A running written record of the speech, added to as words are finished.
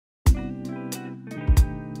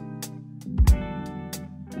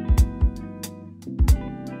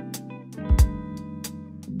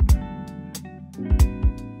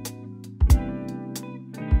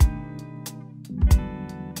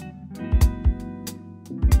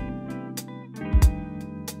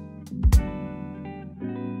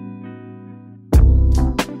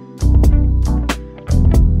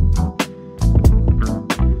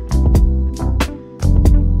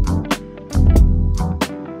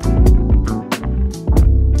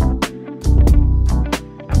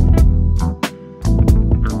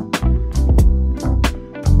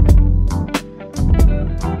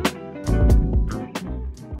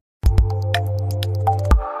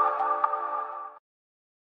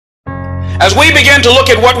as we begin to look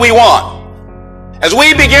at what we want, as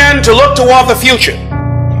we begin to look toward the future,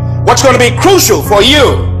 what's going to be crucial for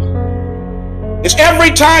you is every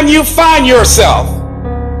time you find yourself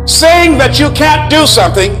saying that you can't do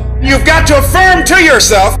something, you've got to affirm to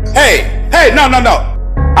yourself, hey, no,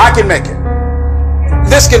 I can make it.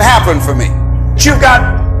 This can happen for me. You've got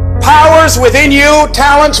powers within you,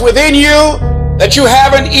 talents within you that you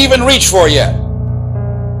haven't even reached for yet.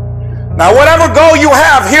 Now, whatever goal you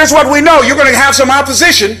have, here's what we know. You're going to have some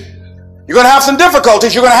opposition. You're going to have some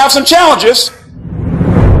difficulties. You're going to have some challenges.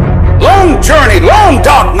 Long journey, long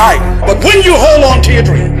dark night. But when you hold on to your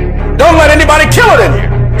dream, don't let anybody kill it in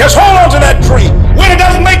you. Just hold on to that dream. When it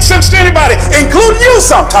doesn't make sense to anybody, including you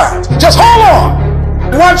sometimes, just hold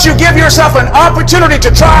on. Once you give yourself an opportunity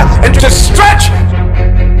to try and to stretch,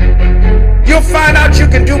 you'll find out you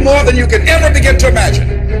can do more than you can ever begin to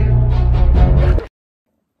imagine.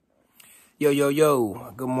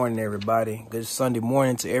 Yo, good morning, everybody. Good Sunday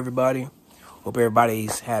morning to everybody. Hope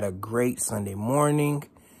everybody's had a great Sunday morning.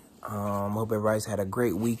 Hope everybody's had a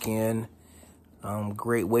great weekend.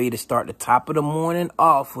 Great way to start the top of the morning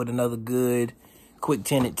off with another good quick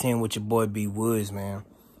 10 at 10 with your boy B Woods, man.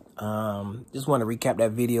 Just want to recap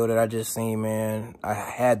that video that I just seen, man. I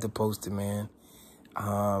had to post it, man.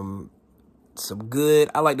 Some good,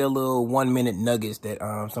 I like the little 1 minute nuggets that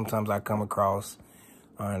sometimes I come across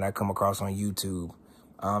and I come across on YouTube.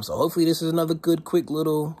 So hopefully this is another good, quick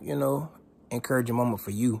little, encouraging moment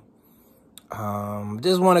for you.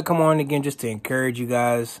 Just want to come on again just to encourage you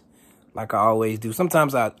guys like I always do.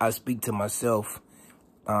 Sometimes I speak to myself,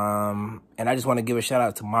 and I just want to give a shout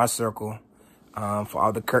out to my circle for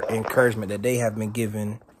all the encouragement that they have been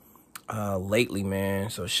giving lately,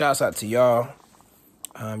 man. So shouts out to y'all.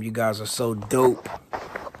 You guys are so dope.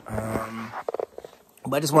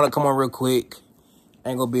 But I just want to come on real quick. I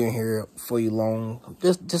ain't gonna be in here for you long.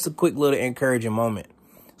 Just a quick little encouraging moment.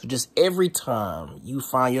 So just every time you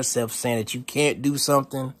find yourself saying that you can't do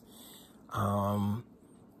something,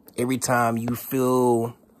 every time you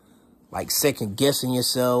feel like second guessing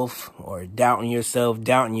yourself or doubting yourself,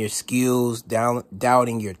 doubting your skills,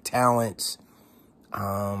 doubting your talents,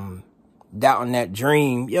 doubting that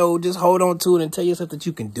dream, just hold on to it and tell yourself that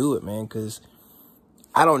you can do it, man. Because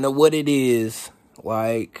I don't know what it is,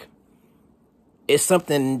 like, it's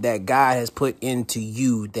something that God has put into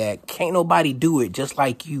you that can't nobody do it just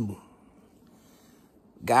like you.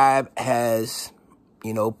 God has,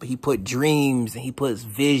 he put dreams and he puts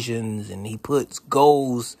visions and he puts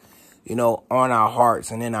goals, on our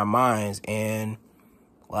hearts and in our minds. And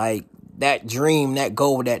like that dream, that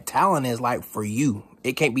goal, that talent is like for you.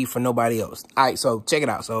 It can't be for nobody else. All right, so check it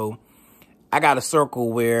out. So I got a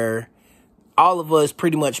circle where all of us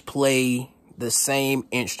pretty much play the same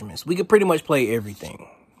instruments. We could pretty much play everything,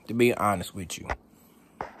 to be honest with you.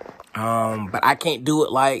 But I can't do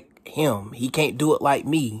it like him. He can't do it like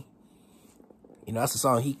me. That's the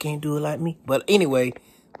song, He Can't Do It Like Me. But anyway,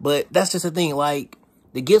 that's just the thing. Like,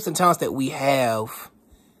 the gifts and talents that we have,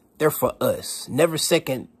 they're for us. Never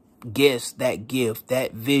second guess that gift,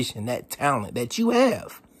 that vision, that talent that you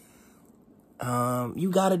have.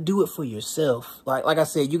 You got to do it for yourself. Like I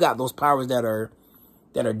said, you got those powers that are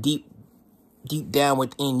deep down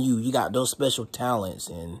within you. You got those special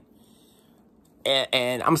talents,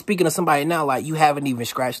 and I'm speaking to somebody now, like, you haven't even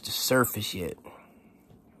scratched the surface yet.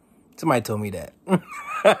 Somebody told me that.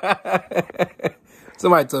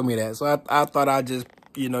 Somebody told me that. So I thought I'd just,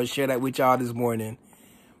 share that with y'all this morning.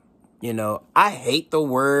 I hate the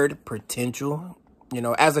word potential.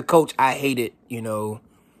 As a coach, I hate it.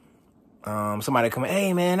 Somebody come in,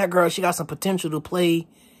 hey, man, that girl, she got some potential to play.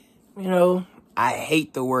 I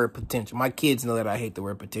hate the word potential. My kids know that I hate the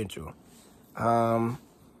word potential.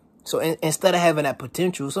 So instead of having that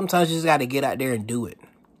potential, sometimes you just got to get out there and do it.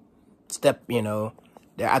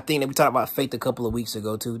 I think that we talked about faith a couple of weeks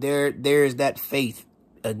ago too. There's that faith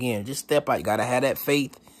again. Just step out. You got to have that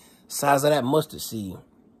faith size of that mustard seed.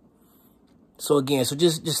 So again,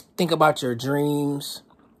 just think about your dreams.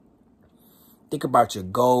 Think about your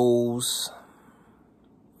goals.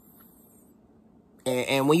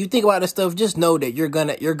 And when you think about this stuff, just know that you're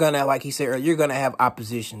gonna, like he said earlier, you're gonna have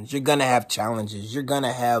oppositions. You're gonna have challenges. You're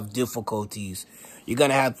gonna have difficulties. You're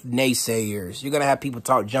gonna have naysayers. You're gonna have people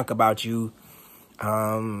talk junk about you.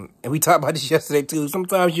 And we talked about this yesterday too.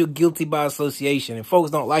 Sometimes you're guilty by association, and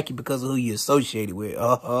folks don't like you because of who you're associated with.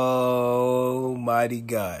 Oh, mighty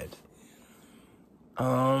God.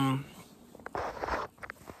 I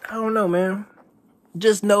don't know, man.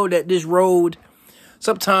 Just know that this road,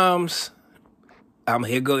 sometimes.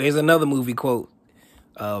 Here's another movie quote.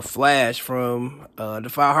 Flash from The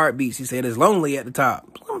 5 Heartbeats. He said, it's lonely at the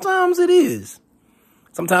top. Sometimes it is.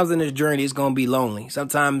 Sometimes in this journey, it's going to be lonely.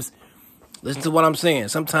 Sometimes, listen to what I'm saying.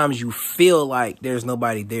 Sometimes you feel like there's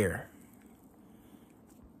nobody there.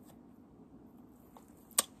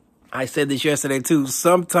 I said this yesterday too.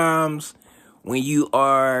 Sometimes when you're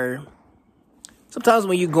going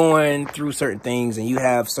through certain things and you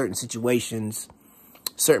have certain situations,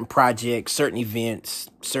 certain projects, certain events,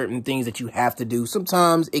 certain things that you have to do,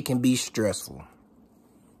 sometimes it can be stressful.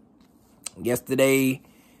 Yesterday,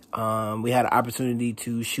 we had an opportunity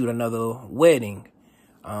to shoot another wedding.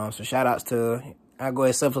 So shout outs to, I'll go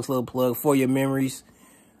ahead and selfless little plug for your memories.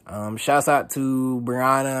 Shouts out to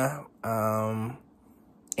Brianna,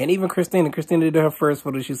 and even Christina. Christina did her first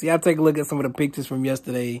photo shoot. See, I'll take a look at some of the pictures from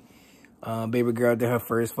yesterday. Baby girl did her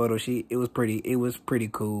first photo shoot. It was pretty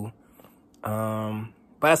cool. But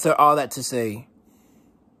I said all that to say,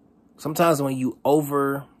 sometimes when you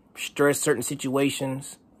over stress certain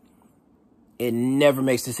situations, it never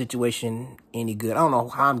makes the situation any good. I don't know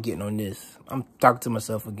how I'm getting on this. I'm talking to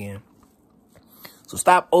myself again. So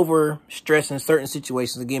stop over stressing certain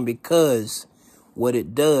situations again, because what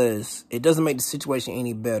it does, it doesn't make the situation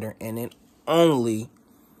any better, and it only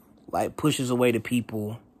like pushes away the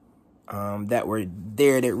people that were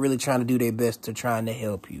there, that really trying to do their best to trying to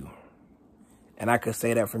help you. And I could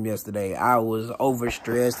say that from yesterday. I was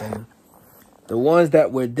overstressed, and the ones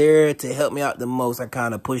that were there to help me out the most, I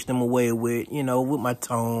kind of pushed them away with, with my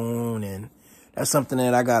tone, and that's something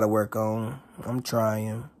that I got to work on. I'm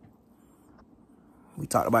trying. We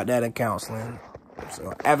talked about that in counseling.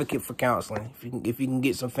 So, advocate for counseling. If you can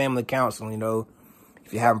get some family counseling,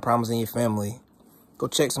 if you're having problems in your family, go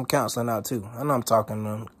check some counseling out too. I know I'm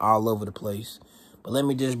talking all over the place, but let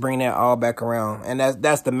me just bring that all back around. And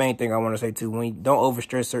that's the main thing I want to say too. When you don't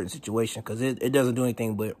overstress certain situations, because it doesn't do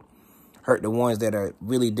anything but hurt the ones that are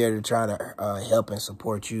really there to try to help and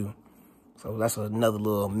support you. So that's another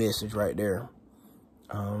little message right there.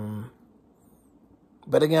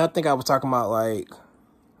 But again, I think I was talking about like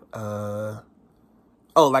how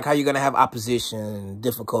you're going to have opposition,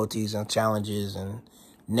 difficulties and challenges and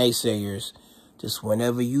naysayers. Just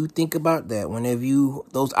whenever you think about that, whenever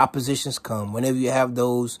those oppositions come, whenever you have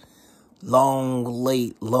those long,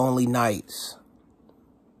 late, lonely nights,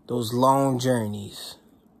 those long journeys,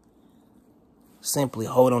 simply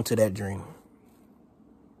hold on to that dream.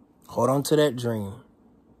 Hold on to that dream.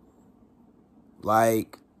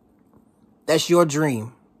 Like, that's your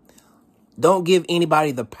dream. Don't give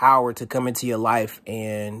anybody the power to come into your life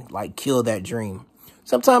and like kill that dream.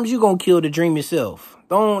 Sometimes you're going to kill the dream yourself.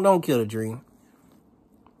 Don't kill the dream.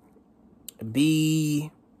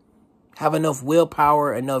 Have enough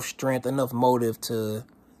willpower, enough strength, enough motive to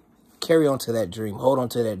carry on to that dream. Hold on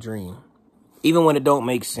to that dream. Even when it don't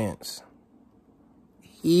make sense.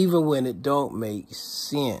 Even when it don't make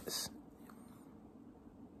sense.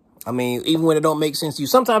 I mean, even when it don't make sense to you,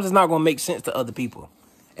 sometimes it's not going to make sense to other people.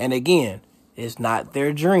 And again, it's not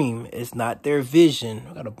their dream. It's not their vision.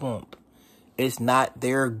 I got a bump. It's not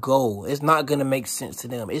their goal. It's not going to make sense to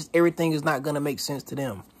them. Everything is not going to make sense to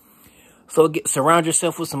them. So surround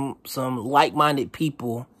yourself with some like-minded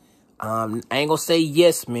people. I ain't going to say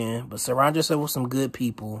yes, man, but surround yourself with some good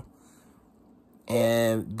people.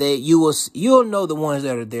 And you'll know the ones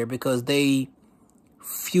that are there because they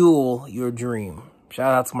fuel your dream.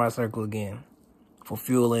 Shout out to my circle again for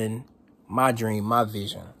fueling my dream, my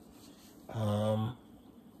vision.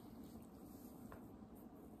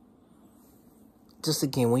 Just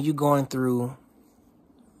again, when you're going through,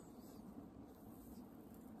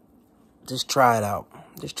 just try it out.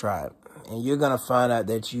 Just try it. And you're going to find out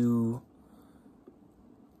that you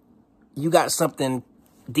got something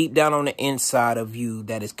deep down on the inside of you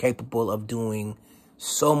that is capable of doing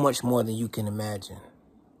so much more than you can imagine.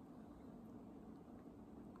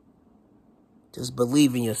 Just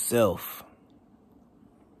believe in yourself.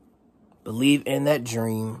 Believe in that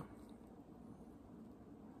dream.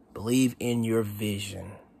 Believe in your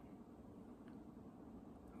vision.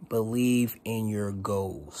 Believe in your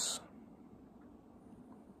goals.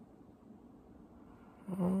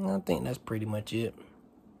 I think that's pretty much it.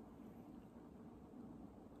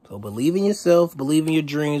 So believe in yourself, believe in your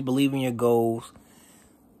dreams, believe in your goals,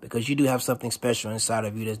 because you do have something special inside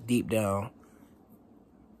of you that's deep down.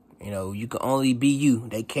 You can only be you.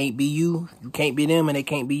 They can't be you. You can't be them, and they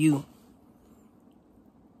can't be you.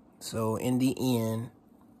 So in the end,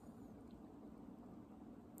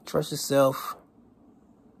 trust yourself.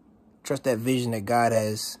 Trust that vision that God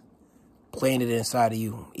has planted inside of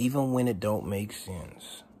you, even when it don't make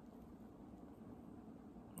sense.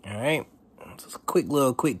 All right. Just a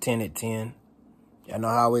quick 10 at 10. Y'all know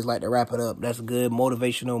how I always like to wrap it up. That's a good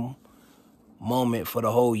motivational moment for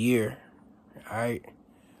the whole year. All right.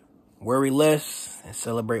 Worry less, and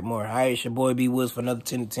celebrate more. All right, it's your boy B Woods for another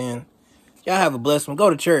 10 to 10. Y'all have a blessed one. Go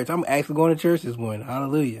to church. I'm actually going to church this morning.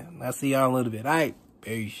 Hallelujah. I'll see y'all in a little bit. All right.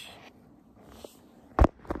 Peace.